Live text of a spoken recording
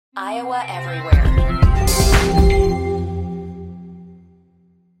Iowa Everywhere.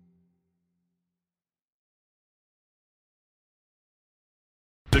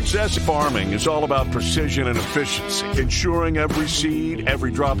 Success farming is all about precision and efficiency, ensuring every seed,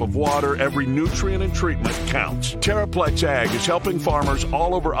 every drop of water, every nutrient and treatment counts. Terraplex Ag is helping farmers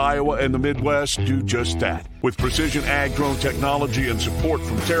all over Iowa and the Midwest do just that. With precision ag drone technology and support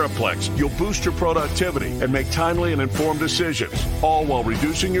from Terraplex, you'll boost your productivity and make timely and informed decisions, all while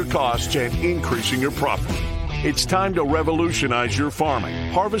reducing your costs and increasing your profit. It's time to revolutionize your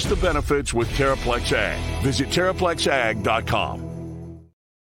farming. Harvest the benefits with Terraplex Ag. Visit TerraplexAg.com.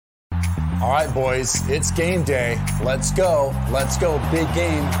 All right, boys, it's game day. Let's go. Let's go. Big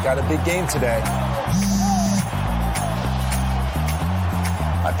game. Got a big game today.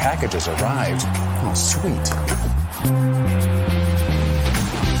 My package has arrived. Oh, sweet.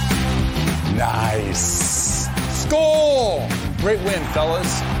 Nice. Score! Great win,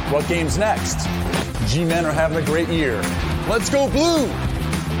 fellas. What game's next? G-men are having a great year. Let's go, Blue!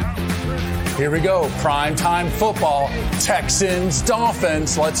 Here we go, primetime football, Texans,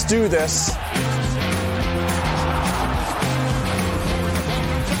 Dolphins, let's do this.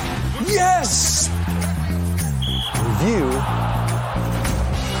 Yes! Review.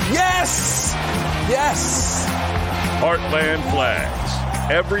 Yes! Yes! Heartland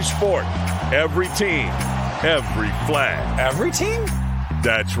Flags. Every sport, every team, every flag. Every team?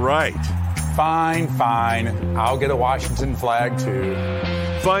 That's right. Fine. I'll get a Washington flag too.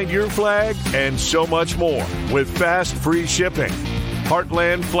 Find your flag and so much more with fast, free shipping.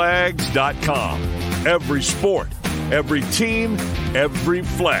 Heartlandflags.com. Every sport, every team, every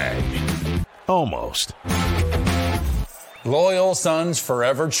flag. Almost. Loyal sons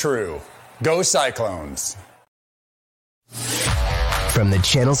forever true. Go Cyclones. From the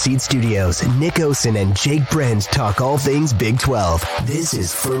Channel Seed Studios, Nick Osen and Jake Brand talk all things Big 12. This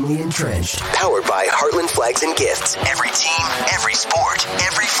is Firmly Entrenched, powered by Heartland Flags and Gifts. Every team, every sport,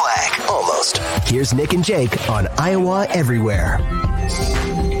 every flag. Almost. Here's Nick and Jake on Iowa Everywhere.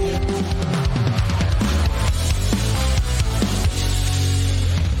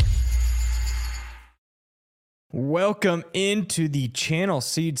 Welcome into the Channel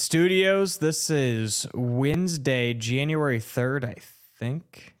Seed Studios. This is Wednesday, January 3rd, I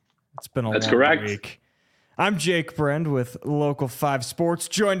think. It's been a long correct. week. I'm Jake Brend with Local 5 Sports,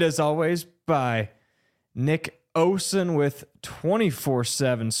 joined as always by Nick Osen with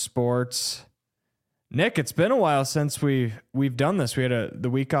 24/7 Sports. Nick, it's been a while since we've done this. We had the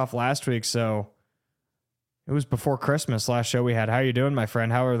week off last week, so it was before Christmas last show we had. How you doing, my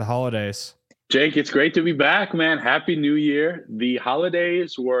friend? How are the holidays? Jake, it's great to be back, man. Happy New Year. The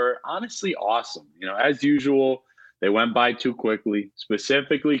holidays were honestly awesome. You know, as usual, they went by too quickly.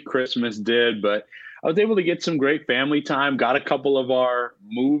 Specifically, Christmas did, but I was able to get some great family time. Got a couple of our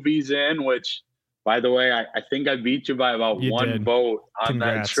movies in, which, by the way, I think I beat you by about one vote on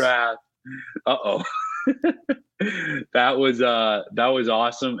Congrats. that draft. Uh-oh. That was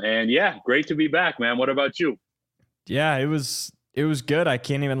awesome. And yeah, great to be back, man. What about you? Yeah, it was good. I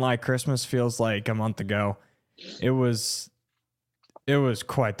can't even lie. Christmas feels like a month ago. It was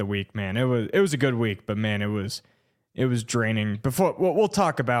quite the week, man. It was a good week, but man, it was draining. Before we'll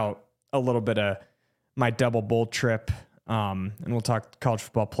talk about a little bit of my double bowl trip, and we'll talk college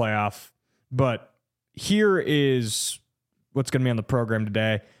football playoff. But here is what's going to be on the program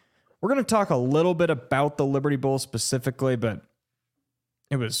today. We're going to talk a little bit about the Liberty Bowl specifically, but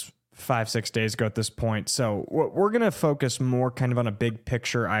it was 5-6 days ago at this point. So we're going to focus more kind of on a big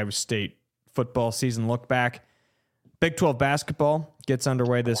picture Iowa State football season look back. Big 12 basketball gets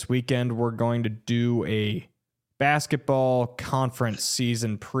underway this weekend. We're going to do a basketball conference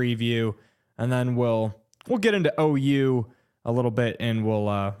season preview, and then we'll get into OU a little bit, and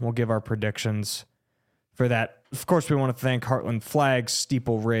we'll give our predictions for that. Of course, we want to thank Heartland Flags,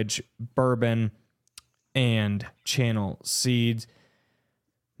 Steeple Ridge Bourbon, and Channel Seeds.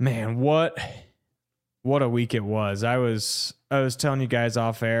 Man, what a week it was. I was telling you guys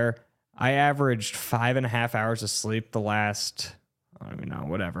off air, I averaged 5.5 hours of sleep the last, I don't even know,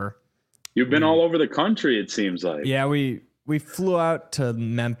 whatever. You've been all over the country, it seems like. Yeah, we flew out to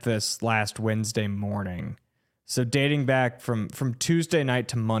Memphis last Wednesday morning. So dating back from Tuesday night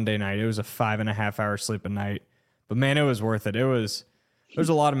to Monday night, it was a 5.5 hour sleep a night. But man, it was worth it. There's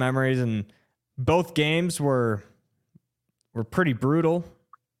a lot of memories, and both games were pretty brutal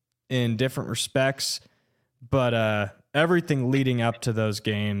in different respects, but everything leading up to those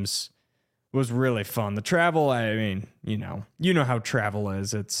games was really fun. The travel, I mean, you know how travel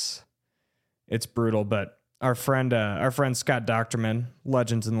is. It's brutal, but our friend Scott Docterman,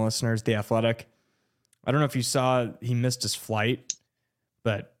 legends and listeners, The Athletic, I don't know if you saw, he missed his flight,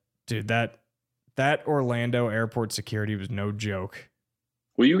 but dude, that Orlando airport security was no joke.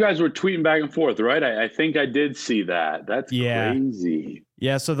 Well, you guys were tweeting back and forth, right? I think I did see that. That's crazy.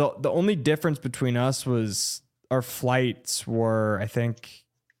 Yeah, so the only difference between us was our flights were, I think,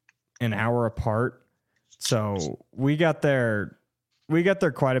 an hour apart. So we got there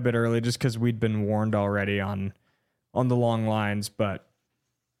quite a bit early just because we'd been warned already on the long lines, but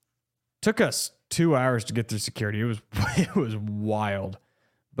took us 2 hours to get through security. It was wild.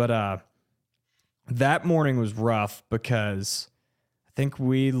 But that morning was rough because I think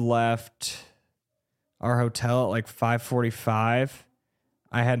we left our hotel at like 5:45.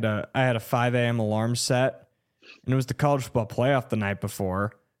 I had a 5 a.m. alarm set, and it was the college football playoff the night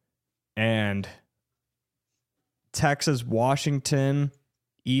before. And Texas Washington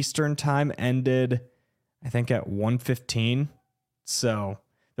Eastern time ended, I think, at 1:15. So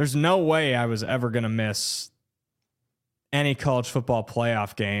there's no way I was ever going to miss any college football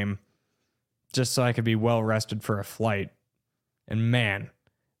playoff game just so I could be well rested for a flight. And man,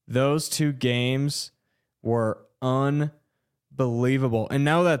 those two games were unbelievable. And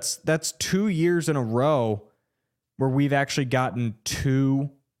now that's 2 years in a row where we've actually gotten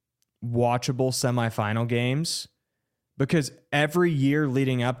two watchable semifinal games, because every year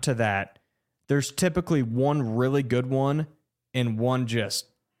leading up to that, there's typically one really good one and one just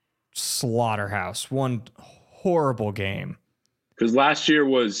slaughterhouse, one horrible game. Because last year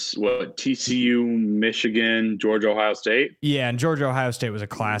was what, TCU, Michigan, Georgia, Ohio State? Yeah, and Georgia, Ohio State was a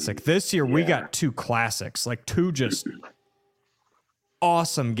classic. This year we got two classics, like two just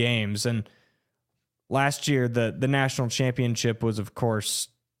awesome games. And last year the national championship was, of course,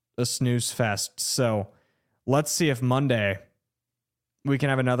 a snooze fest. So let's see if Monday we can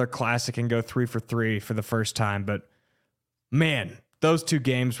have another classic and go 3 for 3 for the first time. But man, those two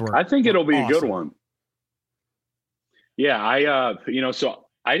games were, I think it'll be awesome. A good one. Yeah, so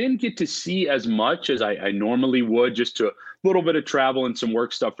I didn't get to see as much as I normally would, just to a little bit of travel and some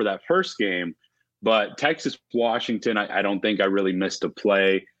work stuff for that first game. But Texas, Washington, I don't think I really missed a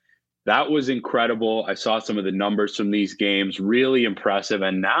play. That was incredible. I saw some of the numbers from these games, really impressive.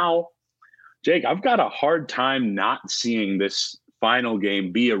 And now, Jake, I've got a hard time not seeing this final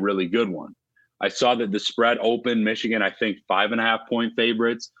game be a really good one. I saw that the spread opened, Michigan, I think 5.5 point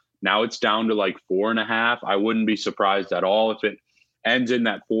favorites. Now it's down to like 4.5. I wouldn't be surprised at all if it ends in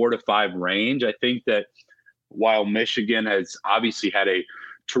that 4 to 5 range. I think that while Michigan has obviously had a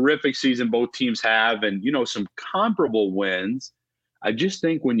terrific season, both teams have, and, some comparable wins, I just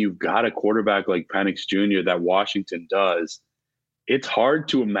think when you've got a quarterback like Penix Jr. that Washington does, it's hard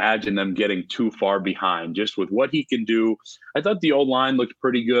to imagine them getting too far behind just with what he can do. I thought the O-line looked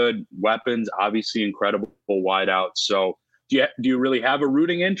pretty good. Weapons, obviously incredible wideouts. So do you really have a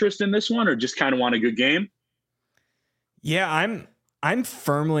rooting interest in this one, or just kind of want a good game? Yeah, I'm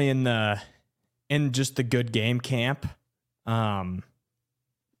firmly in just the good game camp.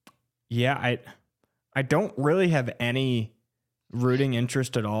 Yeah, I don't really have any rooting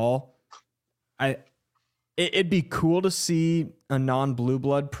interest at all. It'd be cool to see a non-blue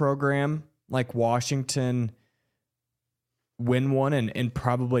blood program like Washington win one and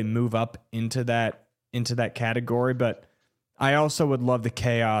probably move up into that category. But I also would love the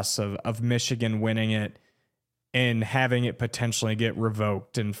chaos of Michigan winning it and having it potentially get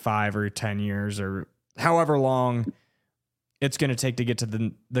revoked in 5 or 10 years or however long it's going to take to get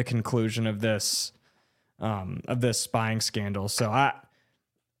to the conclusion of this spying scandal. So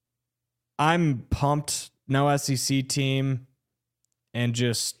I'm pumped. No SEC team, and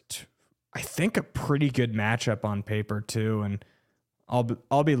just I think a pretty good matchup on paper too, and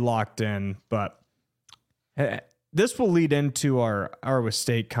I'll be locked in. But this will lead into our Iowa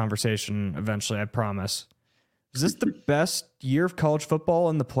State conversation eventually, I promise. Is this the best year of college football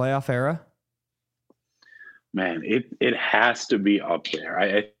in the playoff era? Man, it has to be up there.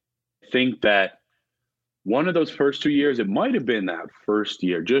 I think that one of those first 2 years, it might have been that first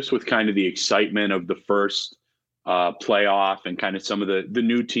year, just with kind of the excitement of the first playoff and kind of some of the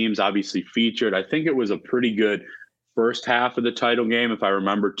new teams obviously featured. I think it was a pretty good first half of the title game, if I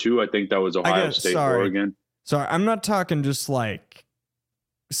remember too. I think that was Ohio State, Oregon. Sorry, I'm not talking just like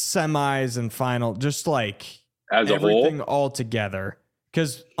semis and final, just like as everything a whole all together.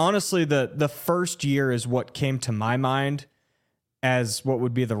 Because honestly, the first year is what came to my mind as what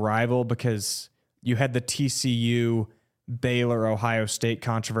would be the rival, because you had the TCU, Baylor, Ohio State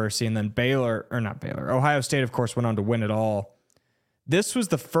controversy, and then Ohio State, of course, went on to win it all. This was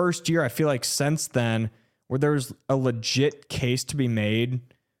the first year, I feel like, since then, where there's a legit case to be made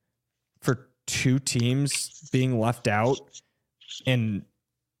for two teams being left out. And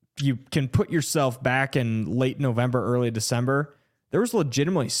you can put yourself back in late November, early December. there was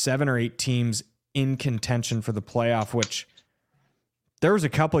legitimately 7 or 8 teams in contention for the playoff, which there was a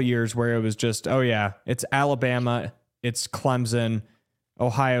couple of years where it was just, oh yeah, it's Alabama, it's Clemson,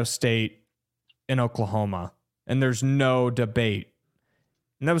 Ohio State, and Oklahoma. And there's no debate.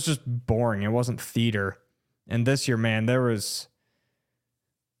 And that was just boring. It wasn't theater. And this year, man, there was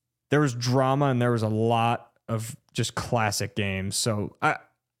drama and there was a lot of just classic games. So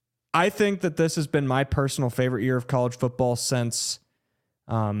I think that this has been my personal favorite year of college football since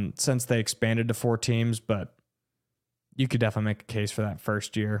they expanded to 4 teams, but you could definitely make a case for that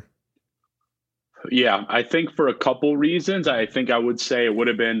first year. Yeah, I think for a couple reasons. I think I would say it would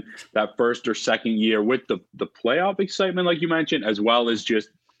have been that first or second year with the playoff excitement, like you mentioned, as well as just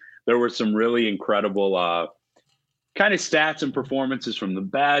there were some really incredible kind of stats and performances from the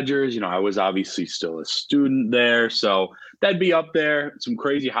Badgers. I was obviously still a student there, so that'd be up there. Some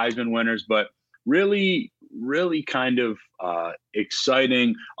crazy Heisman winners, but really, really kind of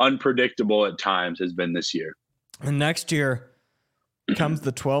exciting, unpredictable at times has been this year. And next year comes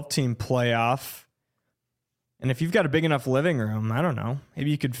the 12-team playoff. And if you've got a big enough living room, I don't know,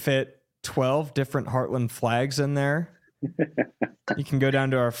 maybe you could fit 12 different Heartland flags in there. You can go down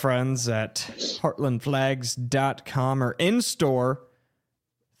to our friends at heartlandflags.com or in store,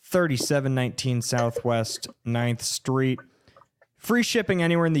 3719 Southwest 9th Street. Free shipping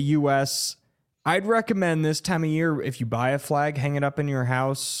anywhere in the U.S. I'd recommend this time of year, if you buy a flag, hang it up in your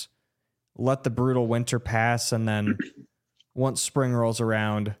house, let the brutal winter pass, and then once spring rolls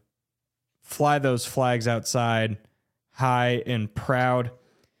around, fly those flags outside high and proud.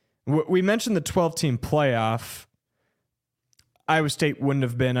 We mentioned the 12-team playoff. Iowa State wouldn't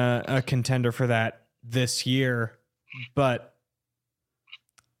have been a contender for that this year, but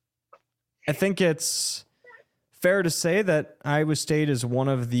I think it's fair to say that Iowa State is one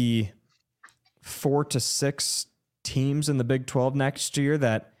of the 4 to 6 teams in the Big 12 next year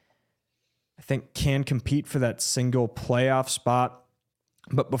that I think can compete for that single playoff spot.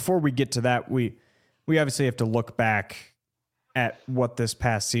 But before we get to that, we obviously have to look back at what this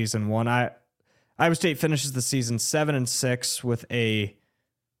past season won. Iowa State finishes the season 7-6 with a,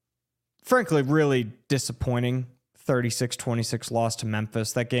 frankly, really disappointing 36-26 loss to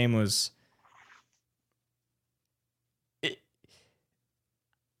Memphis. That game was,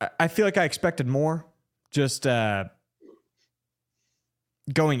 I feel like I expected more just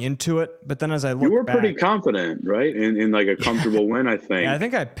going into it. But then as I look back, you were pretty confident, right? In like a comfortable win, I think. Yeah, I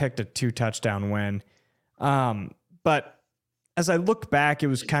think I picked a 2-touchdown win. But as I look back, it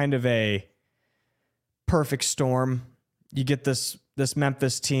was kind of a perfect storm. You get this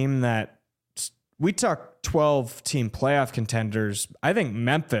Memphis team that we talk 12-team playoff contenders. I think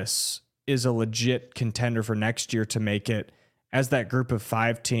Memphis is a legit contender for next year to make it as that group of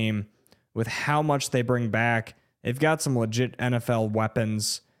 5 team with how much they bring back. They've got some legit NFL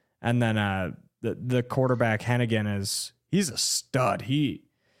weapons. And then the quarterback Hennigan he's a stud. He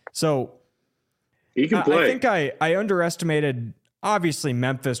can play. I think I underestimated obviously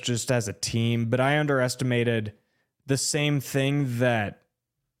Memphis just as a team, but I underestimated the same thing the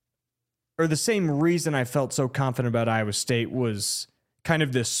same reason I felt so confident about Iowa State was kind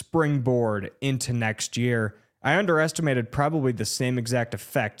of this springboard into next year. I underestimated probably the same exact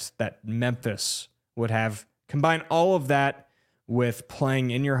effect that Memphis would have. Combine all of that with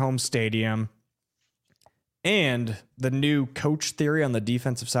playing in your home stadium and the new coach theory on the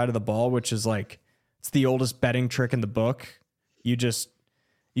defensive side of the ball, which is like, it's the oldest betting trick in the book.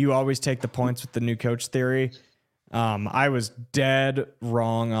 You always take the points with the new coach theory. I was dead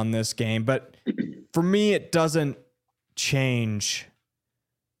wrong on this game, but for me, it doesn't change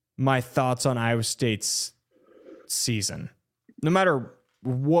my thoughts on Iowa State's season. No matter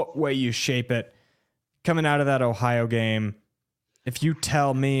what way you shape it, coming out of that Ohio game, if you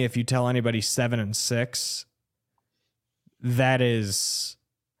tell anybody 7-6, that is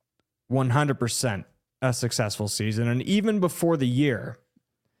 100% a successful season. And even before the year,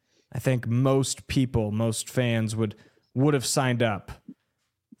 I think most fans would have signed up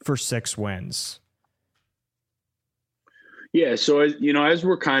for 6 wins. Yeah, so as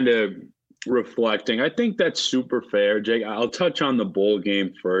we're kind of reflecting, I think that's super fair, Jake. I'll touch on the bowl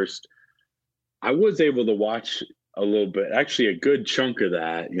game first. I was able to watch a little bit, actually a good chunk of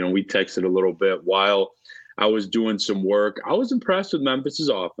that. We texted a little bit while I was doing some work. I was impressed with Memphis's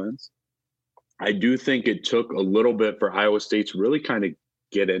offense. I do think it took a little bit for Iowa State to really kind of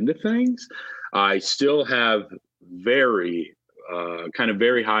get into things. I still have very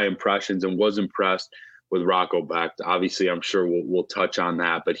high impressions and was impressed with Rocco Becht. Obviously, I'm sure we'll touch on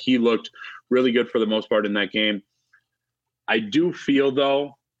that, but he looked really good for the most part in that game. I do feel,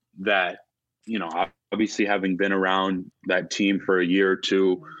 though, that obviously having been around that team for a year or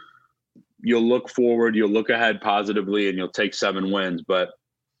two, you'll look forward, you'll look ahead positively, and you'll take 7 wins. But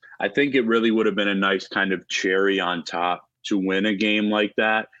I think it really would have been a nice kind of cherry on top to win a game like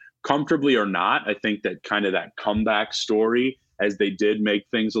that, comfortably or not. I think that kind of that comeback story, as they did make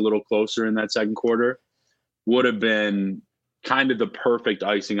things a little closer in that second quarter, would have been kind of the perfect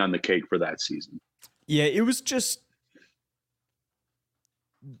icing on the cake for that season. Yeah, it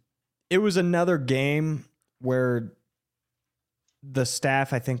was another game where the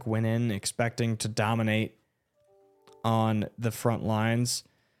staff, I think, went in expecting to dominate on the front lines,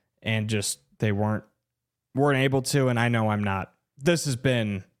 and just they weren't able to. And I know I'm not. This has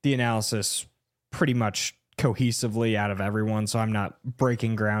been the analysis pretty much cohesively out of everyone, so I'm not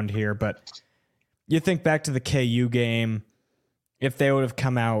breaking ground here. But you think back to the KU game, if they would have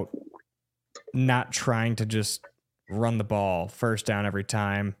come out not trying to just run the ball first down every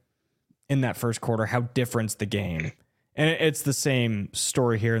time in that first quarter, how different's the game? And it's the same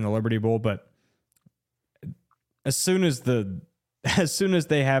story here in the Liberty Bowl, but as soon as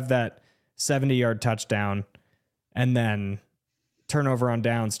they have that 70-yard touchdown and then turnover on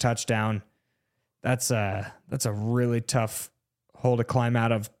downs, touchdown, that's a really tough hole to climb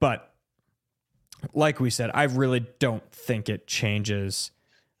out of. But like we said, I really don't think it changes.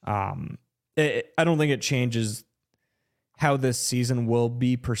 I don't think it changes how this season will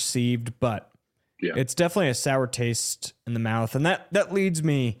be perceived, but yeah, it's definitely a sour taste in the mouth. And that leads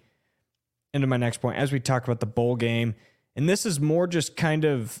me into my next point as we talk about the bowl game. And this is more just kind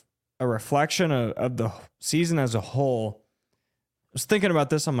of a reflection of the season as a whole. I was thinking about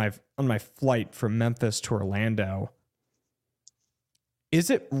this on my flight from Memphis to Orlando. Is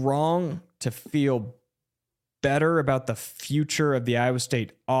it wrong to feel better about the future of the Iowa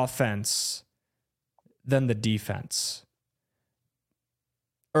State offense than the defense?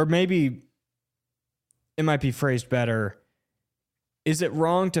 Or maybe it might be phrased better. Is it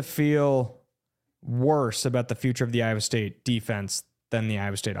wrong to feel worse about the future of the Iowa State defense than the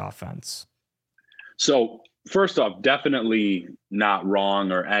Iowa State offense? So first off, definitely not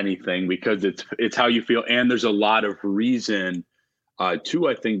wrong or anything, because it's how you feel. And there's a lot of reason to,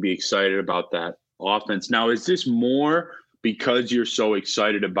 I think, be excited about that offense. Now, is this more because you're so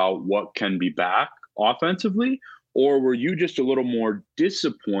excited about what can be back offensively, or were you just a little more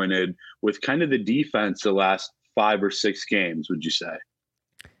disappointed with kind of the defense the last 5 or 6 games, would you say?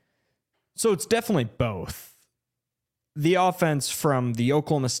 So it's definitely both. The offense from the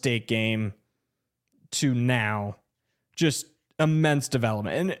Oklahoma State game to now, just immense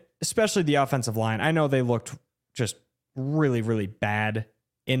development, and especially the offensive line. I know they looked just really, really bad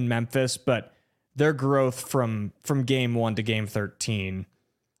in Memphis, but their growth from game 1 to game 13,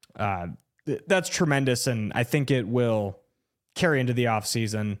 that's tremendous, and I think it will carry into the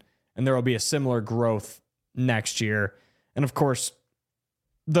offseason, and there will be a similar growth next year. And of course,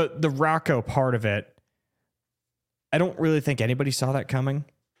 the Rocco part of it, I don't really think anybody saw that coming.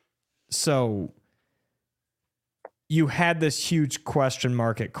 So you had this huge question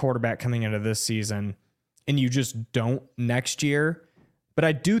mark at quarterback coming into this season, and you just don't next year. But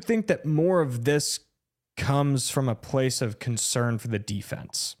I do think that more of this comes from a place of concern for the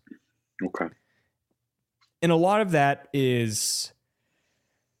defense. Okay. And a lot of that is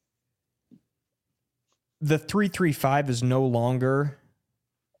the 3-3-5 is no longer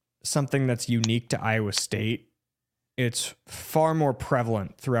something that's unique to Iowa State. It's far more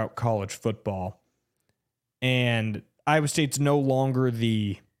prevalent throughout college football. And Iowa State's no longer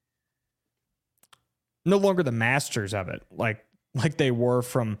the masters of it, like they were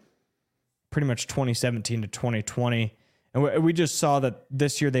from pretty much 2017 to 2020. And we just saw that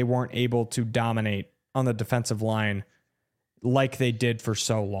this year they weren't able to dominate on the defensive line like they did for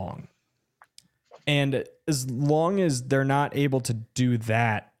so long. And as long as they're not able to do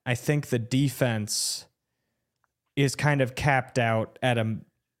that, I think the defense is kind of capped out at a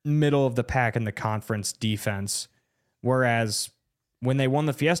middle of the pack in the conference defense. Whereas when they won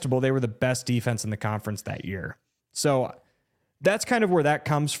the Fiesta Bowl, they were the best defense in the conference that year. So that's kind of where that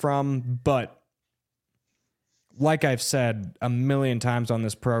comes from. But like I've said a million times on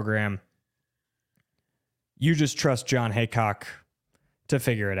this program, you just trust John Haycock to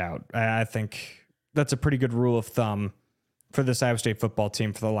figure it out. I think that's a pretty good rule of thumb for this Iowa State football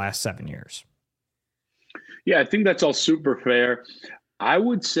team for the last 7 years. Yeah, I think that's all super fair. I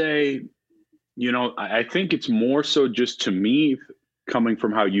would say, I think it's more so just to me, coming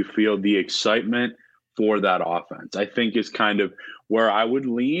from how you feel, the excitement for that offense, I think is kind of where I would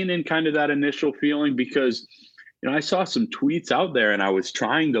lean in kind of that initial feeling, because, I saw some tweets out there and I was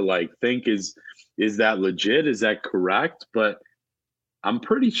trying to think, is that legit? Is that correct? But I'm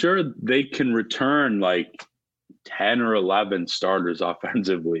pretty sure they can return like 10 or 11 starters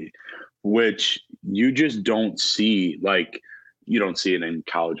offensively, which you just don't see. Like, you don't see it in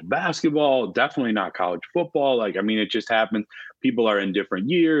college basketball, definitely not college football. Like, I mean, it just happens. People are in different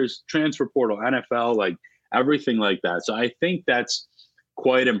years, transfer portal, NFL, like everything like that. So I think that's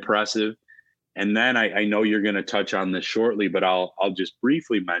quite impressive. And then I know you're going to touch on this shortly, but I'll just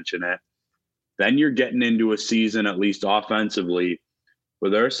briefly mention it. Then you're getting into a season, at least offensively,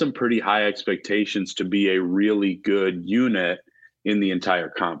 where there are some pretty high expectations to be a really good unit in the entire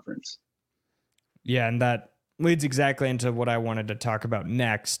conference. Yeah, and that leads exactly into what I wanted to talk about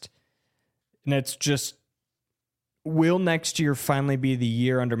next. And it's just, will next year finally be the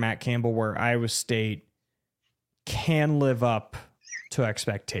year under Matt Campbell where Iowa State can live up to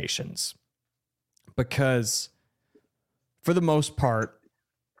expectations? Because for the most part,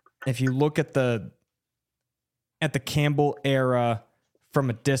 if you look at the Campbell era from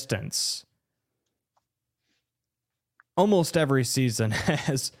a distance, almost every season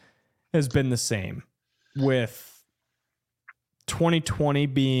has been the same, with 2020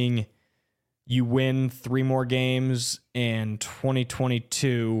 being you win 3 more games, and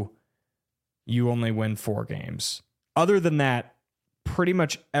 2022 you only win 4 games. Other than that, pretty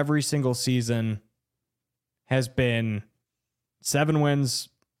much every single season has been 7 wins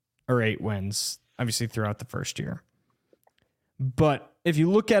or 8 wins, obviously throughout the first year. But if you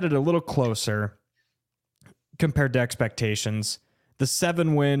look at it a little closer compared to expectations, the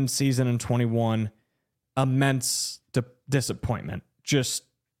 7-win season in 21, immense disappointment. Just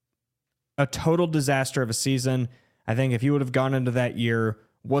a total disaster of a season. I think if you would have gone into that year,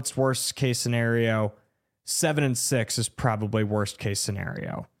 what's worst case scenario? 7-6 is probably worst case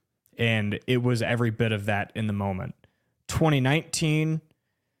scenario. And it was every bit of that in the moment. 2019,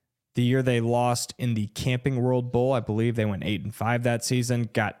 the year they lost in the Camping World Bowl, I believe they went 8-5 that season,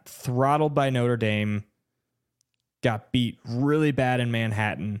 got throttled by Notre Dame, got beat really bad in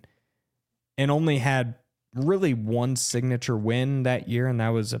Manhattan, and only had really one signature win that year, and that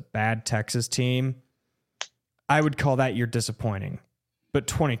was a bad Texas team. I would call that year disappointing. But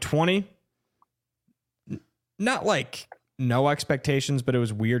 2020, not like no expectations, but it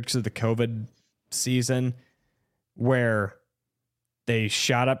was weird because of the COVID season where they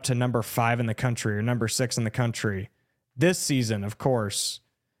shot up to number 5 in the country or number 6 in the country. This season, of course,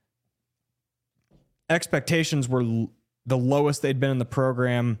 expectations were the lowest they'd been in the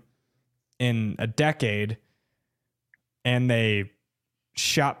program in a decade, and they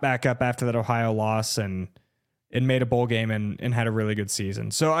shot back up after that Ohio loss and made a bowl game and had a really good season.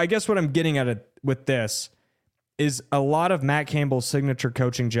 So I guess what I'm getting at it with this is a lot of Matt Campbell's signature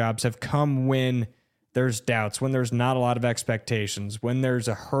coaching jobs have come when there's doubts, when there's not a lot of expectations, when there's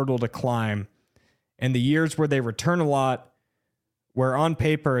a hurdle to climb. And the years where they return a lot, where on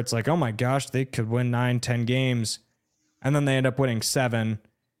paper it's like, oh my gosh, they could win 9-10 games, and then they end up winning 7.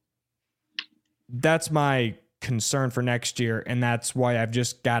 That's my concern for next year, and that's why I've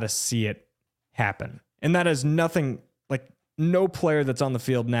just got to see it happen. And that is nothing, like no player that's on the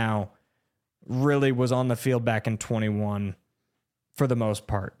field now really was on the field back in 21 for the most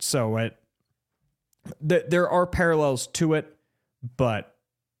part. So there are parallels to it, but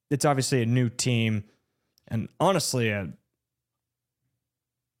it's obviously a new team, and honestly,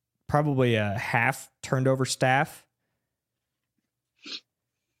 probably a half turned over staff.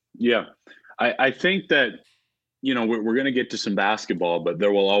 Yeah. I think that, you know, we're going to get to some basketball, but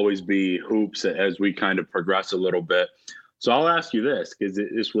there will always be hoops as we kind of progress a little bit. So I'll ask you this, because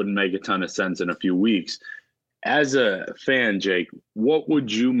this wouldn't make a ton of sense in a few weeks. As a fan, Jake, what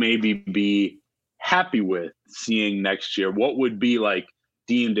would you maybe be happy with seeing next year? What would be like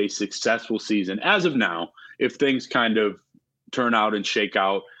deemed a successful season as of now, if things kind of turn out and shake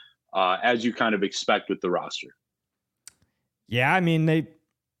out as you kind of expect with the roster? Yeah, I mean,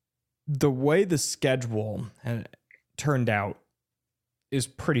 the way the schedule turned out is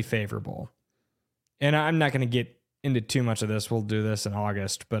pretty favorable. And I'm not going to get into too much of this. We'll do this in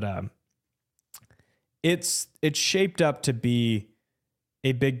August, but it's shaped up to be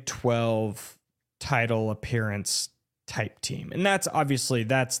a Big 12 title appearance type team. And that's obviously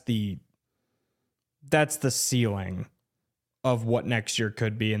that's the ceiling of what next year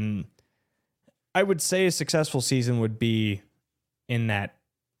could be. And I would say a successful season would be in that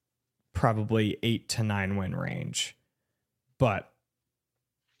probably 8 to 9 win range. But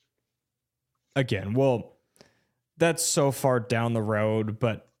again, well, that's so far down the road.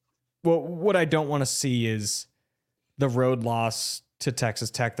 But what I don't want to see is the road loss to Texas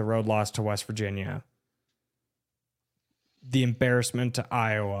Tech, the road loss to West Virginia, the embarrassment to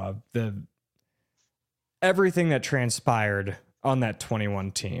Iowa, everything that transpired on that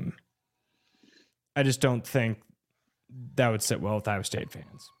 21 team. I just don't think that would sit well with Iowa State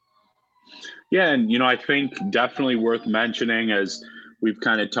fans. Yeah, and, I think definitely worth mentioning, as we've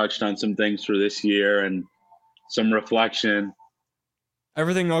kind of touched on some things for this year and some reflection.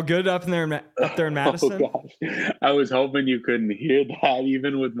 Everything all good up there in Madison? Oh, gosh. I was hoping you couldn't hear that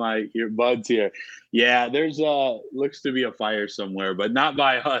even with my earbuds here. Yeah, there's looks to be a fire somewhere, but not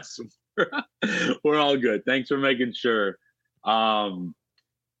by us. We're all good. Thanks for making sure.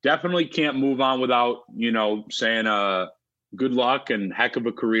 Definitely can't move on without, saying good luck and heck of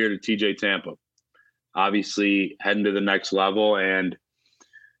a career to TJ Tampa. Obviously heading to the next level, and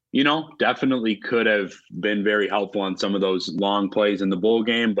definitely could have been very helpful on some of those long plays in the bowl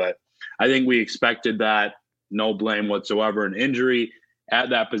game, but I think we expected that. No blame whatsoever. An injury at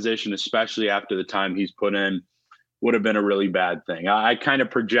that position, especially after the time he's put in, would have been a really bad thing. I kind of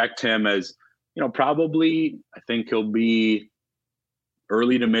project him as, probably, I think he'll be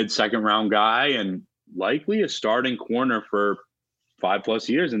early to mid second round guy and likely a starting corner for 5+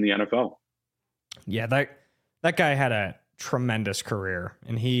 years in the NFL. Yeah, that guy had a tremendous career,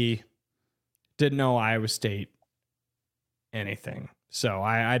 and he didn't know Iowa State anything. So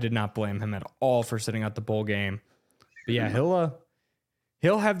I did not blame him at all for sitting out the bowl game. But yeah,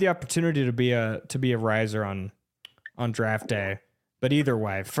 he'll have the opportunity to be a riser on draft day. But either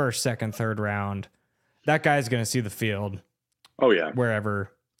way, first, second, third round, that guy's going to see the field. Oh yeah,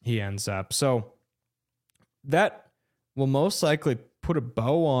 wherever he ends up. So that will most likely put a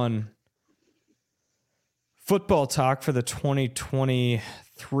bow on football talk for the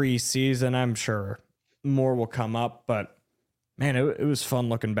 2023 season. I'm sure more will come up, but man, it was fun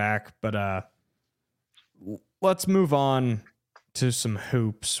looking back. But let's move on to some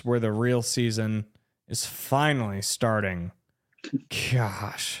hoops where the real season is finally starting.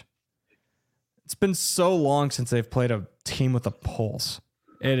 Gosh, it's been so long since they've played a team with a pulse.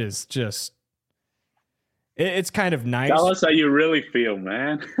 It is just, it's kind of nice. Tell us how you really feel,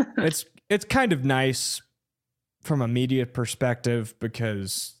 man. It's kind of nice from a media perspective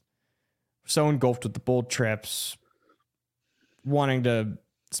because we're so engulfed with the bowl trips, wanting to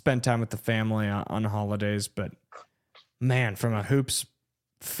spend time with the family on holidays. But man, from a hoops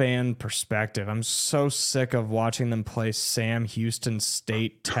fan perspective, I'm so sick of watching them play Sam Houston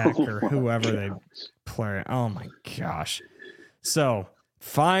State Tech or whoever they play. Oh my gosh. So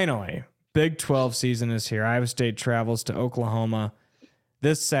finally, Big 12 season is here. Iowa State travels to Oklahoma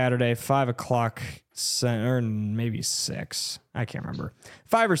this Saturday, 5 o'clock, or maybe 6. I can't remember.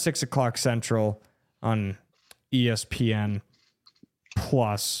 5 or 6 o'clock Central on ESPN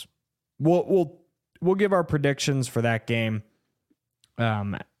Plus. We'll give our predictions for that game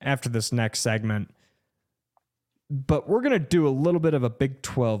after this next segment. But we're going to do a little bit of a Big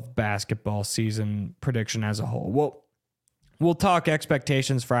 12 basketball season prediction as a whole. We'll talk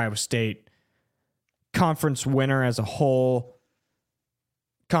expectations for Iowa State, conference winner as a whole,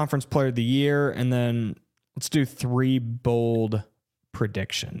 conference player of the year, and then let's do 3 bold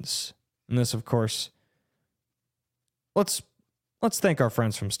predictions. And this, of course, let's thank our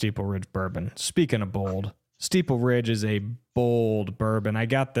friends from Steeple Ridge Bourbon. Speaking of bold, Steeple Ridge is a bold bourbon. I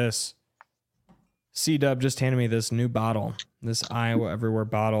got this. C-Dub just handed me this new bottle, this Iowa Everywhere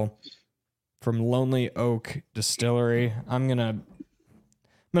bottle from Lonely Oak Distillery. I'm gonna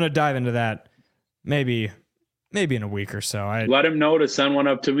dive into that maybe in a week or so. Let him know to send one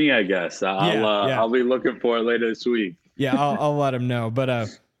up to me, I guess. I'll be looking for it later this week. Yeah, I'll let him know. But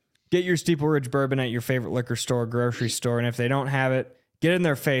get your Steeple Ridge Bourbon at your favorite liquor store, grocery store, and if they don't have it, get in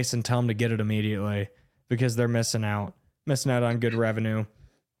their face and tell them to get it immediately because they're missing out on good revenue.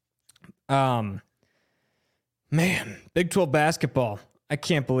 Man, Big 12 basketball. I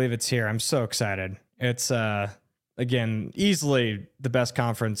can't believe it's here. I'm so excited. It's, again, easily the best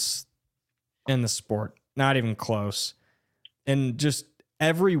conference in the sport. Not even close. And just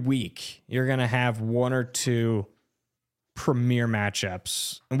every week, you're going to have 1 or 2 premier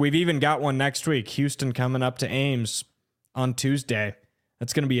matchups. And we've even got one next week. Houston coming up to Ames on Tuesday.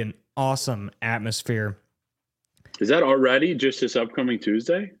 That's going to be an awesome atmosphere. Is that already just this upcoming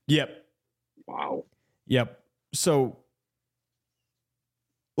Tuesday? Yep. Wow. Yep. So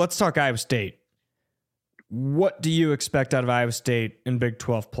let's talk Iowa State. What do you expect out of Iowa State in Big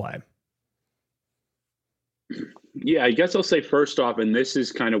 12 play? Yeah, I guess I'll say first off, and this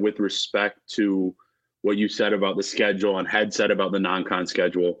is kind of with respect to what you said about the schedule and had said about the non-con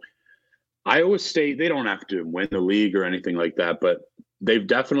schedule. Iowa State, they don't have to win the league or anything like that, but they've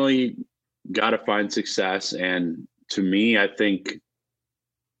definitely got to find success. And to me, I think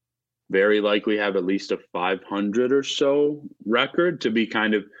very likely have at least a 500 or so record to be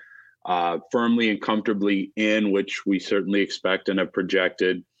kind of firmly and comfortably in, which we certainly expect and have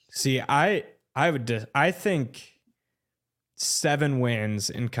projected. See, I think 7 wins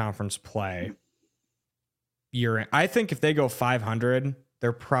in conference play. I think if they go 500,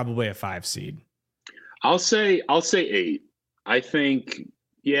 they're probably a 5 seed. I'll say 8. I think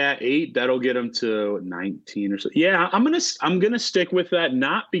 8. That'll get them to 19 or so. Yeah, I'm gonna stick with that.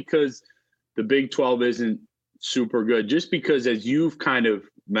 Not because the Big 12 isn't super good, just because, as you've kind of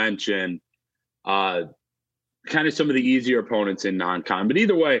mentioned, kind of some of the easier opponents in non-con. But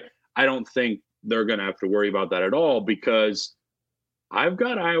either way, I don't think they're gonna have to worry about that at all, because I've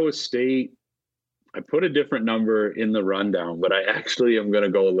got Iowa State. I put a different number in the rundown, but I actually am going to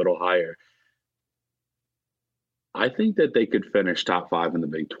go a little higher. I think that they could finish top 5 in the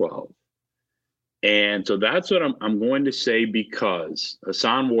Big 12. And so that's what I'm going to say, because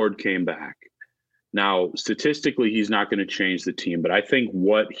Hassan Ward came back. Now, statistically, he's not going to change the team, but I think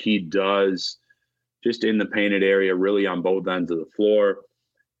what he does just in the painted area, really on both ends of the floor,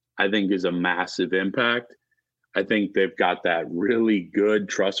 I think is a massive impact. I think they've got that really good,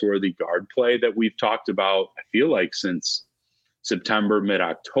 trustworthy guard play that we've talked about, I feel like, since September,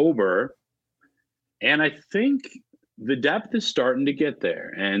 mid-October. And I think the depth is starting to get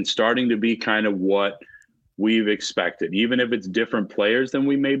there and starting to be kind of what we've expected, even if it's different players than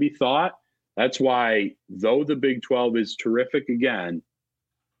we maybe thought. That's why, though the Big 12 is terrific again,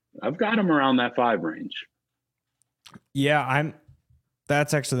 I've got them around that 5 range. Yeah,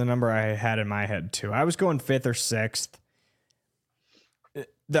 that's actually the number I had in my head too. I was going 5th or 6th.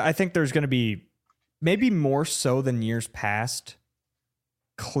 I think there's going to be, maybe more so than years past,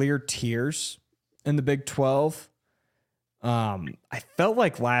 clear tiers in the Big 12. I felt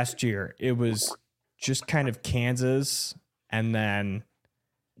like last year it was just kind of Kansas and then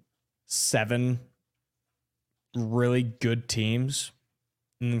 7 really good teams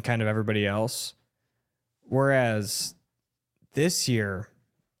and then kind of everybody else. Whereas this year,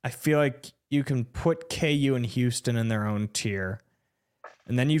 I feel like you can put KU and Houston in their own tier.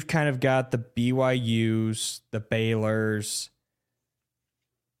 And then you've kind of got the BYUs, the Baylors,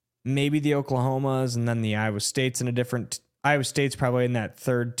 maybe the Oklahomas, and then the Iowa State's in a different... Iowa State's probably in that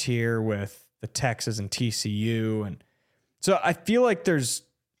 3rd tier with the Texas and TCU. And so I feel like there's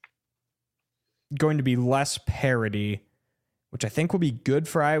going to be less parity, which I think will be good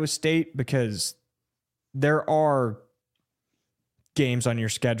for Iowa State, because there are games on your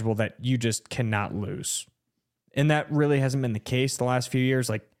schedule that you just cannot lose. And that really hasn't been the case the last few years.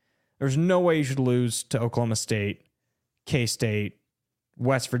 Like, there's no way you should lose to Oklahoma State, K-State,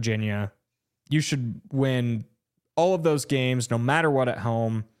 West Virginia. You should win all of those games, no matter what, at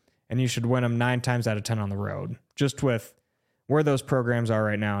home, and you should win them 9 times out of 10 on the road, just with where those programs are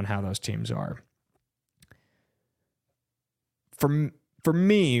right now and how those teams are. For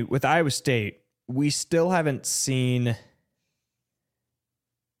me, with Iowa State, we still haven't seen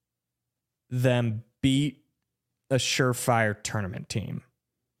them beat a surefire tournament team.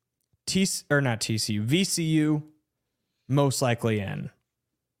 VCU, most likely in.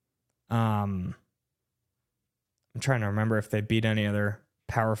 I'm trying to remember if they beat any other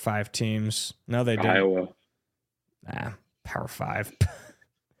Power 5 teams. No, they didn't. Iowa. Power 5.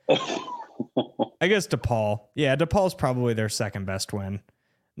 I guess DePaul. Yeah, DePaul's probably their second best win.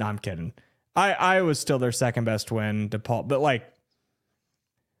 No, I'm kidding. Iowa's still their second best win, DePaul. But, like,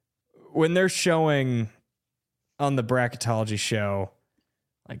 when they're showing on the bracketology show,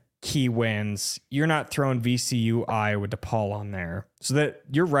 like, key wins, you're not throwing VCU, Iowa, DePaul on there. So that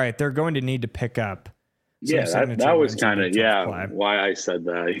you're right. They're going to need to pick up. Yeah, that was kind of, why I said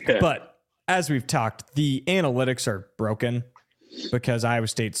that. Yeah. But as we've talked, the analytics are broken because Iowa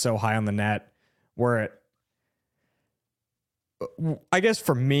State's so high on the net. I guess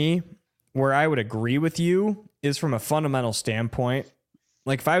for me, where I would agree with you is from a fundamental standpoint.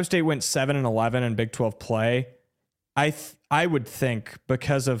 Like, if Iowa State went 7-11 in Big 12 play, I would think,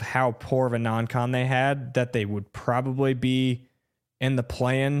 because of how poor of a non-con they had, that they would probably be in the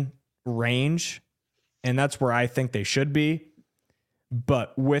play-in range. And that's where I think they should be.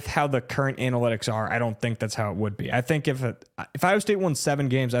 But with how the current analytics are, I don't think that's how it would be. I think if Iowa State won 7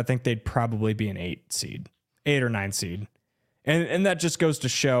 games, I think they'd probably be an 8 or 9 seed. And that just goes to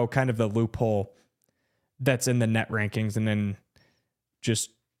show kind of the loophole that's in the net rankings, and then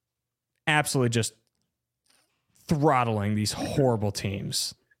just absolutely just throttling these horrible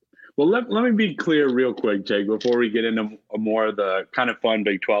teams. Well, let me be clear real quick, Jake, before we get into more of the kind of fun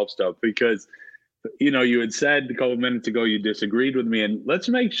Big 12 stuff, because, you had said a couple of minutes ago you disagreed with me, and let's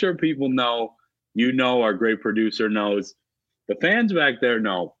make sure people know, our great producer knows, the fans back there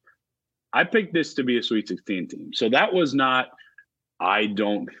know, I picked this to be a Sweet 16 team. So that was not I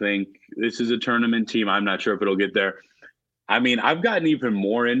don't think this is a tournament team. I'm not sure if it'll get there. I mean, I've gotten even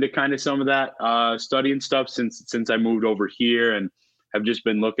more into kind of some of that studying stuff since I moved over here, and have just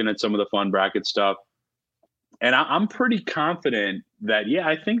been looking at some of the fun bracket stuff. And I'm pretty confident that, yeah,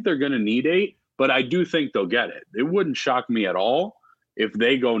 I think they're going to need 8, but I do think they'll get it. It wouldn't shock me at all if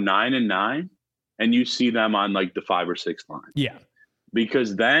they go 9-9 and you see them on like the 5 or 6 line. Yeah.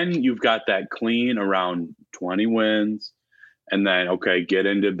 Because then you've got that clean around 20 wins. And then, okay, get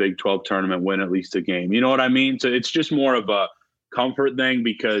into Big 12 tournament, win at least a game. You know what I mean? So it's just more of a comfort thing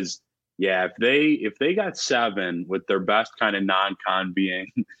because, yeah, if they got 7 with their best kind of non-con being,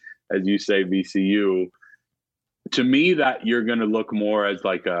 as you say, VCU, to me that you're going to look more as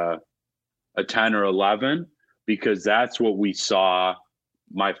like a 10 or 11 because that's what we saw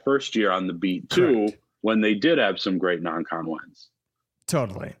my first year on the beat too. Correct. When they did have some great non-con wins.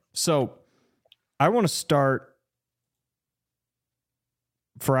 Totally. So I want to start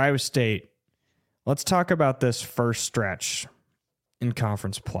for Iowa State. Let's talk about this first stretch in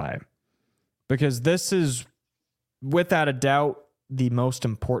conference play, because this is without a doubt the most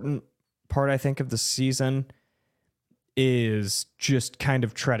important part, I think, of the season is just kind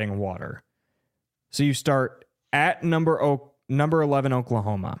of treading water. So you start at number 11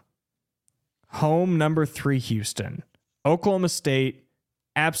 Oklahoma, home number 3 Houston, Oklahoma State,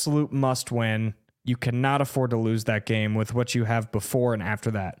 absolute must win. You cannot afford to lose that game with what you have before and after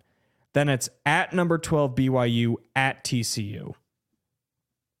that. Then it's at number 12 BYU, at TCU.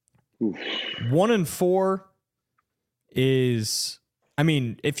 1-4 is, I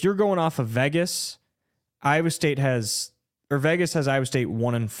mean, if you're going off of Vegas, Vegas has Iowa State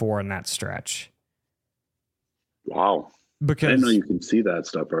 1-4 in that stretch. Wow. Because I didn't know you can see that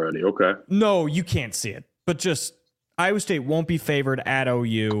stuff already. Okay. No, you can't see it. But just Iowa State won't be favored at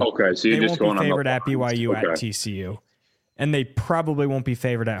OU. Okay, so you're just going on the They won't be favored at BYU, okay. at TCU. And they probably won't be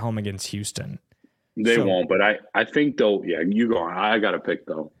favored at home against Houston. They won't, but I think they'll, yeah, you go on. I got to pick,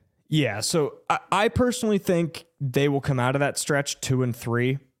 though. Yeah, so I personally think they will come out of that stretch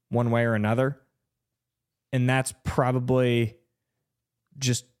 2-3 one way or another. And that's probably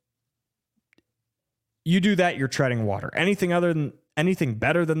just, you do that, you're treading water. Anything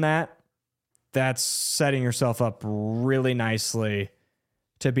better than that, that's setting yourself up really nicely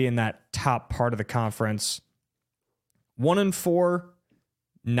to be in that top part of the conference. 1-4,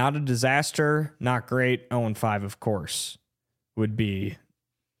 not a disaster, not great. 0-5, of course, would be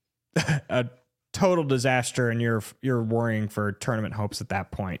a total disaster, and you're worrying for tournament hopes at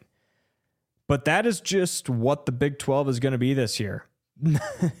that point. But that is just what the Big 12 is going to be this year.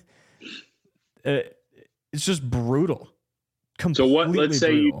 It's just brutal. So what? Let's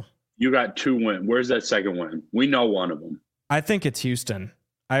say brutal. You got 2 wins. Where's that second win? We know one of them. I think it's Houston.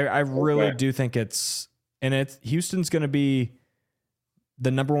 I really do think it's Houston's going to be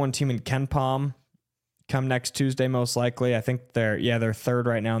the number 1 team in KenPom come next Tuesday, most likely. I think they're third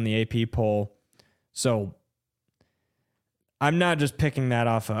right now in the AP poll. So I'm not just picking that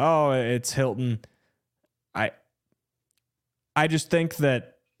off of, it's Hilton. I just think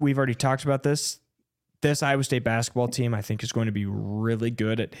that we've already talked about this. This Iowa State basketball team, I think, is going to be really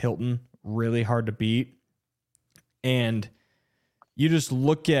good at Hilton, really hard to beat. And you just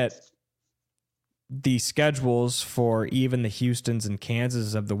look at the schedules for even the Houstons and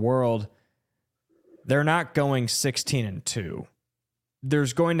Kansases of the world, they're not going 16-2.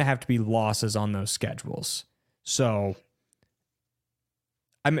 There's going to have to be losses on those schedules. So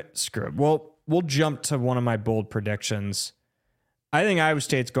screw it. We'll jump to one of my bold predictions. I think Iowa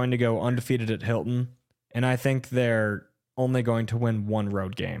State's going to go undefeated at Hilton, and I think they're only going to win 1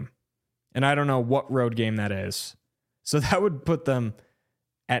 road game. And I don't know what road game that is. So that would put them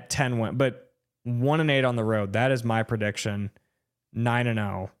at 10 win, but 1-8 on the road. That is my prediction.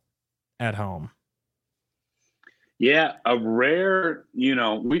 9-0 at home. Yeah, a rare, we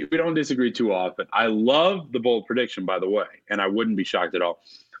don't disagree too often. I love the bold prediction, by the way, and I wouldn't be shocked at all.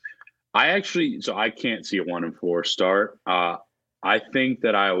 I can't see a 1-4 start. I think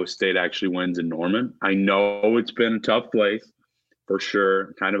that Iowa State actually wins in Norman. I know it's been a tough place for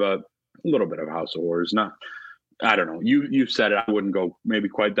sure. Kind of a little bit of a house of horrors. I don't know. You said it. I wouldn't go maybe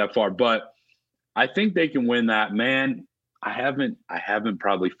quite that far, but I think they can win that. Man, I haven't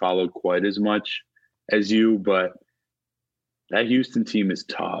probably followed quite as much as you, but that Houston team is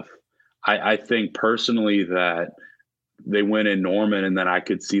tough. I think personally that they win in Norman, and then I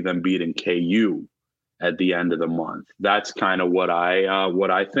could see them beating KU at the end of the month. That's kind of what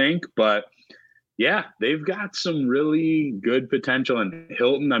I think. But yeah, they've got some really good potential. And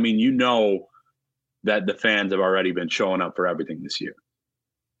Hilton, I mean, that the fans have already been showing up for everything this year.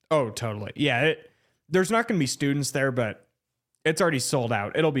 Oh, totally. Yeah. There's not going to be students there, but it's already sold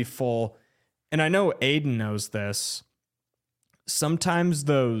out. It'll be full. And I know Aiden knows this. Sometimes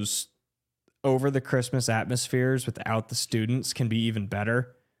those over the Christmas atmospheres without the students can be even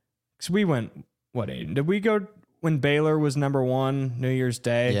better. Because we went, what, Aiden? Did we go when Baylor was number 1 New Year's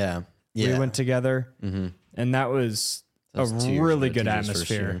Day? Yeah. We went together. Mm-hmm. And that was a really good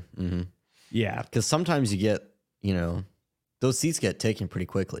atmosphere. Mm-hmm. Yeah. Because sometimes you get, those seats get taken pretty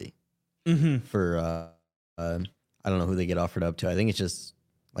quickly for, I don't know who they get offered up to. I think it's just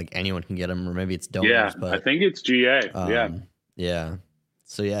like anyone can get them, or maybe it's donors. Yeah, but I think it's GA. Yeah.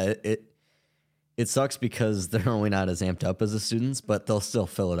 So yeah, it sucks because they're only not as amped up as the students, but they'll still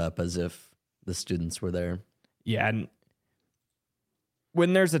fill it up as if the students were there. Yeah. And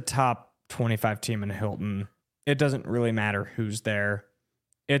when there's a top 25 team in Hilton, it doesn't really matter who's there.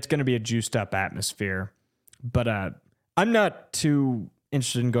 It's going to be a juiced up atmosphere. But I'm not too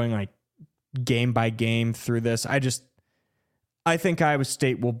interested in going like game by game through this. I think Iowa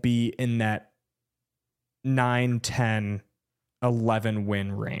State will be in that 9, 10, 11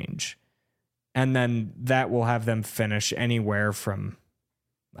 win range. And then that will have them finish anywhere from,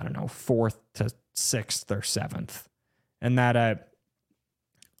 4th to 6th or 7th. And that I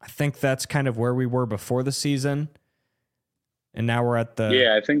think that's kind of where we were before the season. And now we're at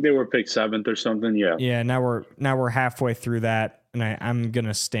I think they were picked 7th or something. Yeah. Yeah. Now we're halfway through that. And I'm going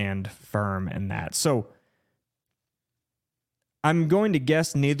to stand firm in that. So I'm going to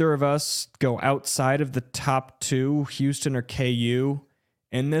guess neither of us go outside of the top 2, Houston or KU,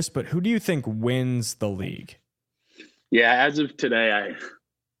 in this, but who do you think wins the league? Yeah, as of today,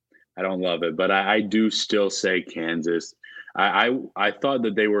 I don't love it, but I do still say Kansas. I thought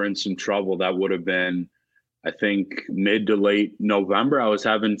that they were in some trouble. That would have been, I think, mid to late November. I was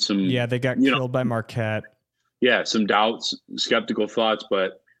having some... Yeah, they got killed by Marquette. Yeah, some doubts, skeptical thoughts,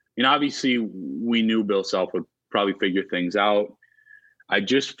 but obviously we knew Bill Self would probably figure things out. I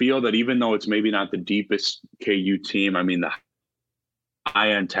just feel that even though it's maybe not the deepest KU team, the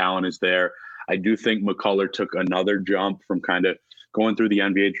high-end talent is there. I do think McCullough took another jump from kind of going through the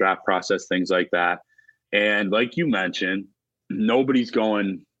NBA draft process, things like that. And like you mentioned, nobody's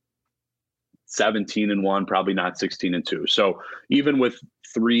going 17-1, probably not 16-2. So even with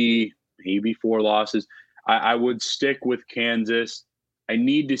 3, maybe 4 losses, I would stick with Kansas. I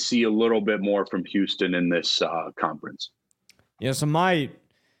need to see a little bit more from Houston in this conference. Yeah, so my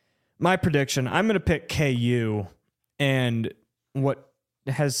prediction, I'm going to pick KU, and what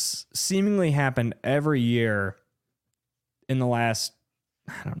has seemingly happened every year in the last,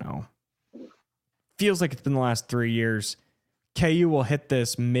 feels like it's been the last 3 years, KU will hit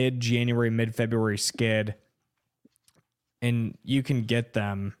this mid-January, mid-February skid, and you can get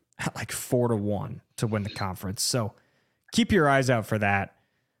them at like 4-1 to win the conference. So keep your eyes out for that.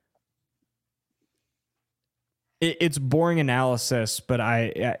 It's boring analysis, but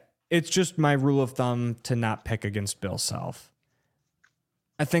it's just my rule of thumb to not pick against Bill Self.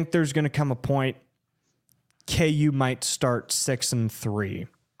 I think there's going to come a point KU might start 6-3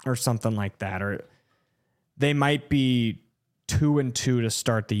 or something like that, or they might be 2-2 to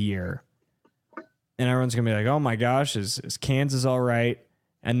start the year. And everyone's going to be like, oh my gosh, is Kansas all right?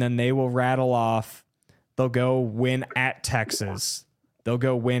 And then they will rattle off. They'll go win at Texas. They'll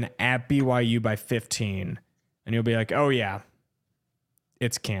go win at BYU by 15. And you'll be like, oh yeah,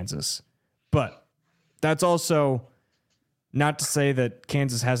 it's Kansas. But that's also not to say that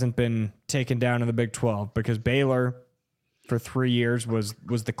Kansas hasn't been taken down in the Big 12, because Baylor for 3 years was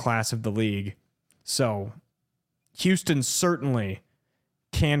the class of the league. So Houston certainly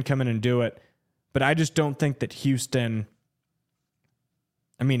can come in and do it. But I just don't think that Houston...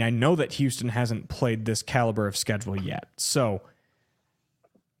 I know that Houston hasn't played this caliber of schedule yet. So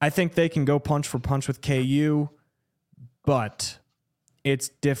I think they can go punch for punch with KU, but it's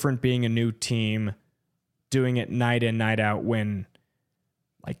different being a new team, doing it night in, night out, when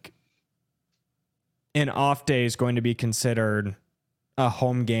like an off day is going to be considered a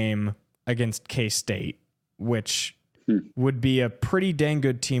home game against K-State, which would be a pretty dang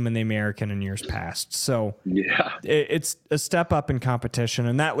good team in the American in years past. So yeah, it's a step up in competition,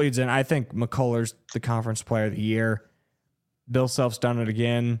 and that leads in. I think McCullough's the conference player of the year. Bill Self's done it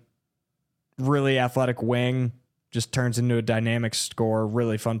again. Really athletic wing, just turns into a dynamic scorer.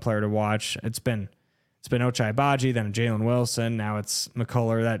 Really fun player to watch. It's been Ochai Agbaji, then Jalen Wilson. Now it's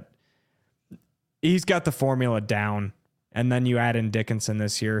McCullough. That he's got the formula down, and then you add in Dickinson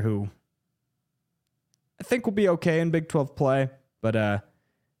this year, who I think will be okay in Big 12 play, but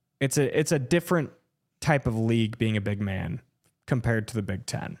it's a different type of league being a big man compared to the Big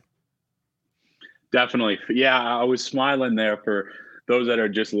 10. Definitely. Yeah, I was smiling there for those that are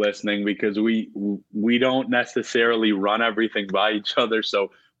just listening, because we don't necessarily run everything by each other.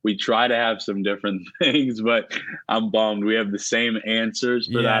 So we try to have some different things, but I'm bummed we have the same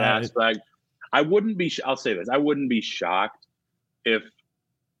answers for that aspect. I'll say this. I wouldn't be shocked if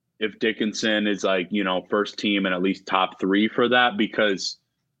Dickinson is like, first team and at least top 3 for that, because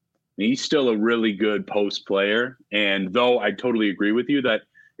he's still a really good post player. And though I totally agree with you that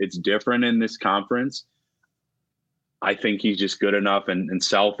it's different in this conference, I think he's just good enough, and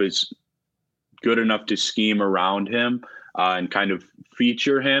Self is good enough to scheme around him and kind of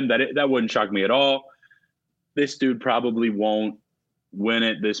feature him that wouldn't shock me at all. This dude probably won't win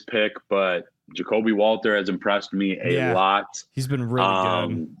it this pick, but Jacoby Walter has impressed me a lot. He's been really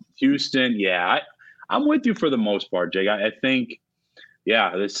good. Houston, I'm with you for the most part, Jake. I think,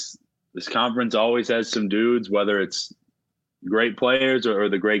 this conference always has some dudes, whether it's great players or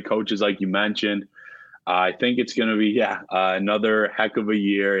the great coaches like you mentioned. I think it's going to be, another heck of a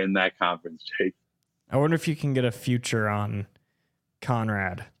year in that conference, Jake. I wonder if you can get a future on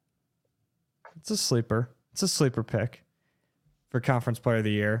Conrad. It's a sleeper. It's a sleeper pick for Conference Player of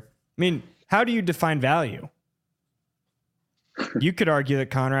the Year. I mean, how do you define value? You could argue that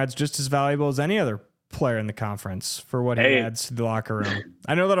Conrad's just as valuable as any other player in the conference for what he adds to the locker room.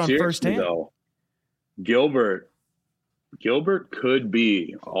 I know that on first hand. Though, Gilbert could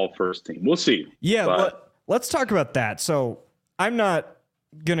be all first team. We'll see. Yeah, let's talk about that. So I'm not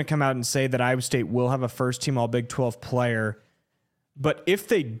going to come out and say that Iowa State will have a first team all Big 12 player, but if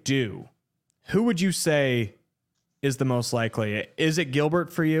they do, who would you say is the most likely? Is it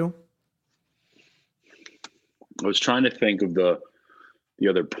Gilbert for you? I was trying to think of the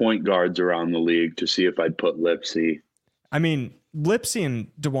other point guards around the league to see if I'd put Lipsy. I mean, Lipsy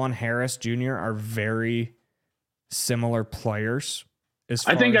and DeJuan Harris Jr. are very similar players.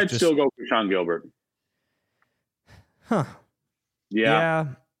 I think I'd still go for Sean Gilbert. Huh. Yeah.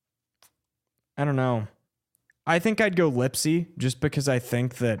 I don't know. I think I'd go Lipsy just because I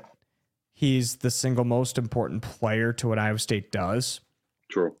think that he's the single most important player to what Iowa State does.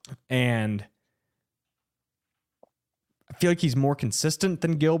 True. And I feel like he's more consistent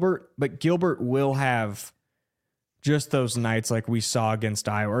than Gilbert, but Gilbert will have just those nights like we saw against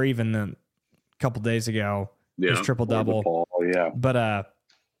Iowa, or even a couple days ago, his triple-double. But,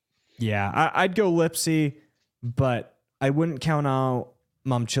 I'd go Lipsy, but I wouldn't count out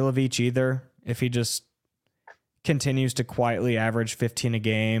Momcilovic either if he just continues to quietly average 15 a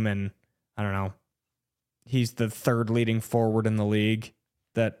game, and I don't know, he's the third leading forward in the league,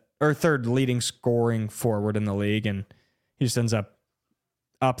 third leading scoring forward in the league, and he just ends up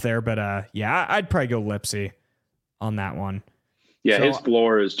there. But I'd probably go Lipsy on that one. Yeah, so, his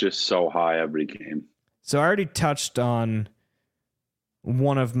floor is just so high every game. So I already touched on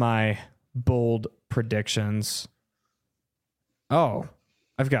one of my bold predictions. Oh,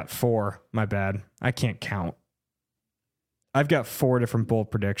 I've got 4. My bad. I can't count. I've got 4 different bold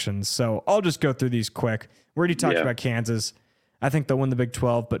predictions. So I'll just go through these quick. We already talked about Kansas. I think they'll win the Big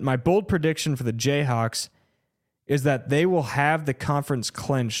 12. But my bold prediction for the Jayhawks is that they will have the conference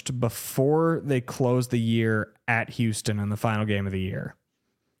clinched before they close the year at Houston in the final game of the year.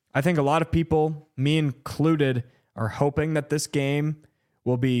 I think a lot of people, me included, are hoping that this game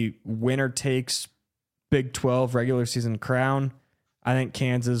will be winner takes Big 12 regular season crown. I think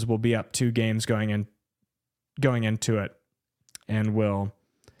Kansas will be up 2 games going into it, and it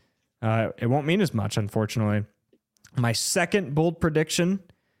won't mean as much, unfortunately. My second bold prediction: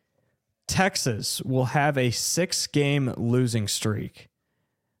 Texas will have a 6-game losing streak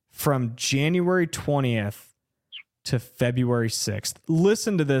from January 20th to February 6th.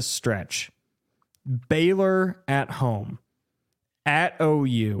 Listen to this stretch: Baylor at home, at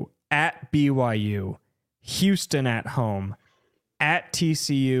OU, at BYU, Houston at home, at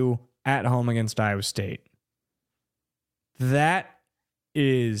TCU, at home against Iowa State. That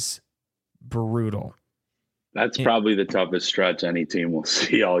is brutal. That's probably the toughest stretch any team will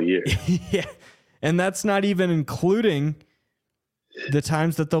see all year. Yeah. And that's not even including the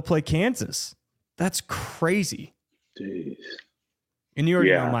times that they'll play Kansas. That's crazy. Jeez. And you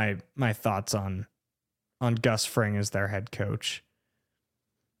already know my thoughts on Gus Fring as their head coach.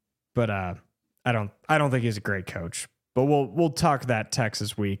 But I don't think he's a great coach. But we'll talk that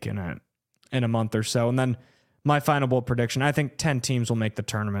Texas week in a month or so. And then my final bold prediction: I think 10 teams will make the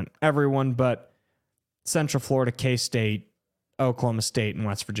tournament. Everyone but Central Florida, K-State, Oklahoma State, and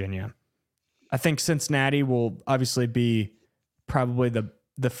West Virginia. I think Cincinnati will obviously be probably the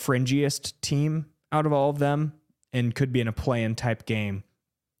fringiest team out of all of them and could be in a play-in type game.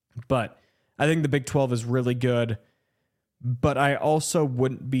 But I think the Big 12 is really good. But I also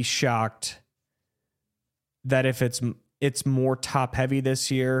wouldn't be shocked that if it's it's more top heavy this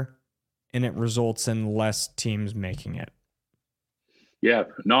year and it results in less teams making it. Yeah,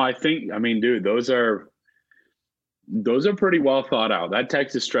 no, I mean, dude, those are pretty well thought out. That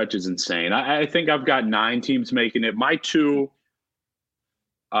Texas stretch is insane. I think I've got 9 teams making it. My 2,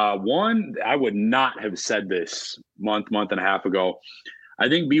 one, I would not have said this month and a half ago. I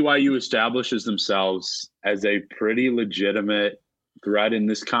think BYU establishes themselves as a pretty legitimate threat in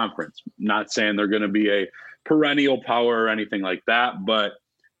this conference. Not saying they're going to be a perennial power or anything like that, but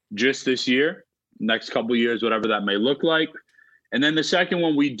just this year, next couple of years, whatever that may look like. And then the second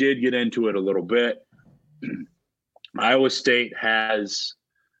one, we did get into it a little bit. Iowa State has,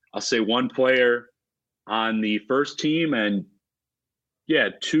 I'll say, 1 player on the first team and,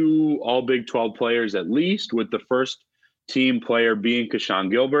 2 all Big 12 players at least, with the first team player being Kashawn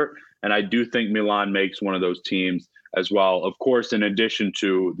Gilbert. And I do think Milan makes one of those teams as well, of course, in addition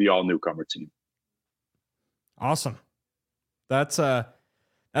to the all-newcomer team. Awesome. That's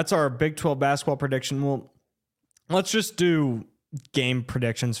our Big 12 basketball prediction. Well, let's just do game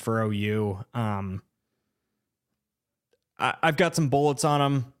predictions for OU. I've got some bullets on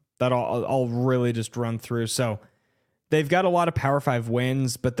them that I'll really just run through. So they've got a lot of Power 5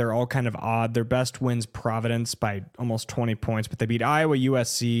 wins, but they're all kind of odd. Their best wins Providence by almost 20 points, but they beat Iowa,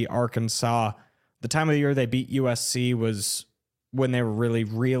 USC, Arkansas. The time of the year they beat USC was when they were really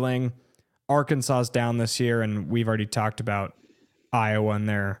reeling. Arkansas's down this year, and we've already talked about Iowa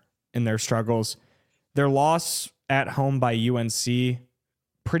in their struggles. Their loss at home by UNC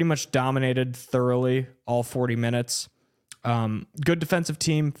pretty much dominated thoroughly all 40 minutes. Good defensive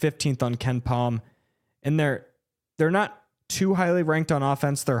team, 15th on Ken Palm. And they're not too highly ranked on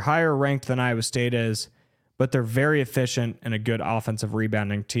offense. They're higher ranked than Iowa State is, but they're very efficient and a good offensive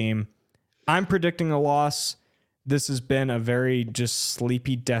rebounding team. I'm predicting a loss. This has been a very just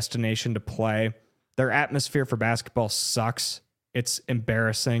sleepy destination to play. Their atmosphere for basketball sucks. It's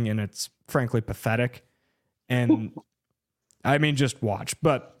embarrassing and it's frankly pathetic. And I mean, just watch.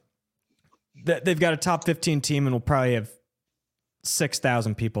 But they've got a top 15 team and will probably have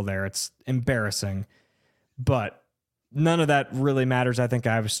 6,000 people there. It's embarrassing. But none of that really matters. I think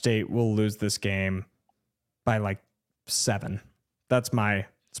Iowa State will lose this game by like 7. That's my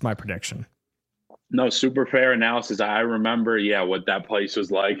prediction. No, super fair analysis. I remember, what that place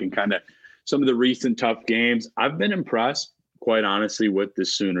was like and kind of some of the recent tough games. I've been impressed, quite honestly, with the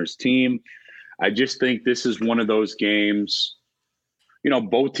Sooners team. I just think this is one of those games,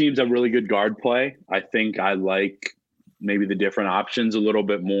 both teams have really good guard play. I think I like maybe the different options a little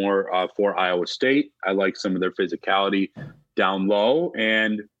bit more for Iowa State. I like some of their physicality down low.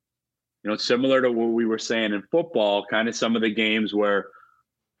 And, similar to what we were saying in football, kind of some of the games where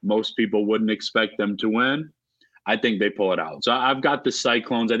most people wouldn't expect them to win, I think they pull it out. So I've got the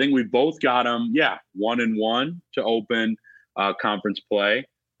Cyclones. I think we both got them, 1-1 to open conference play,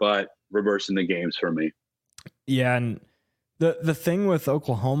 but reversing the games for me. Yeah, and the thing with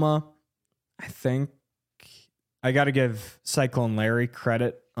Oklahoma, I think I got to give Cyclone Larry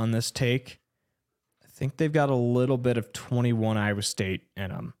credit on this take. I think they've got a little bit of 21 Iowa State in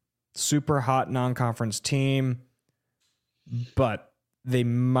them. Super hot non-conference team, but they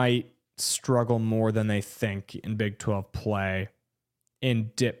might struggle more than they think in Big 12 play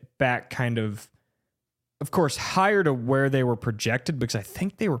and dip back kind of course, higher to where they were projected because I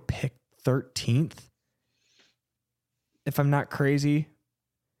think they were picked 13th. If I'm not crazy,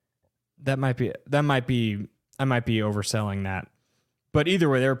 I might be overselling that. But either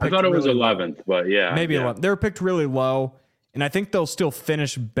way, they were picked. I thought it was really 11th, low. But yeah. Maybe 11th. They were picked really low, and I think they'll still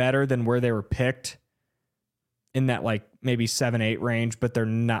finish better than where they were picked in that like maybe 7-8 range, but they're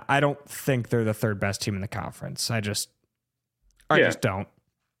not. I don't think they're the third best team in the conference. I just don't.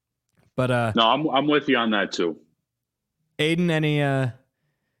 But no, I'm with you on that too. Aiden, have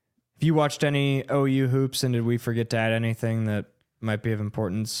you watched any OU hoops, and did we forget to add anything that might be of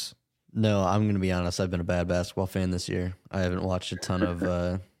importance? No, I'm going to be honest. I've been a bad basketball fan this year. I haven't watched a ton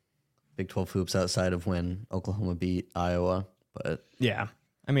of Big 12 hoops outside of when Oklahoma beat Iowa. But yeah,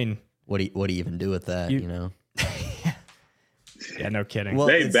 I mean, what do you even do with that? Yeah, no kidding. Well,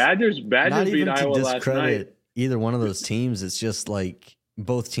 hey, Badgers beat Iowa last night. Either one of those teams. It's just like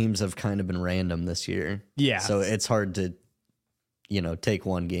both teams have kind of been random this year. Yeah, so it's hard to, take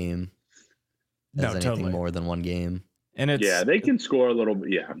one game as anything more than one game. And it's they can score a little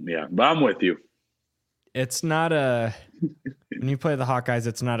bit. Yeah. But I'm with you. It's not when you play the Hawkeyes,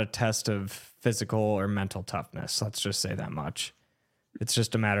 it's not a test of physical or mental toughness. Let's just say that much. It's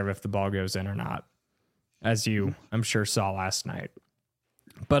just a matter of if the ball goes in or not, as you, I'm sure, saw last night.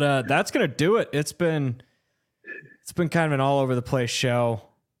 But that's gonna do it. It's been kind of an all over the place show.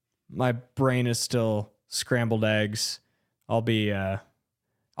 My brain is still scrambled eggs. I'll be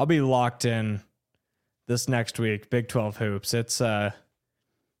locked in this next week. Big 12 hoops. It's one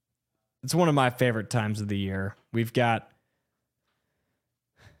of my favorite times of the year. We've got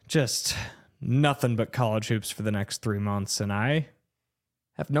just nothing but college hoops for the next 3 months, and I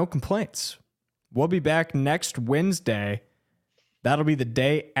have no complaints. We'll be back next Wednesday. That'll be the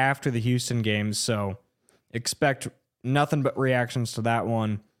day after the Houston games, so expect nothing but reactions to that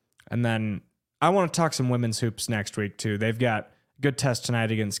one. And then I want to talk some women's hoops next week too. They've got a good test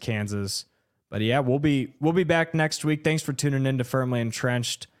tonight against Kansas. But yeah, we'll be back next week. Thanks for tuning in to Firmly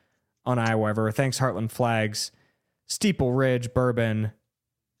Entrenched on Iowa Ever. Thanks Heartland Flags, Steeple Ridge, Bourbon.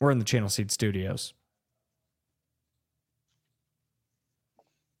 We're in the Channel Seed Studios.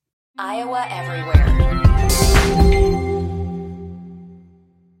 Iowa Everywhere.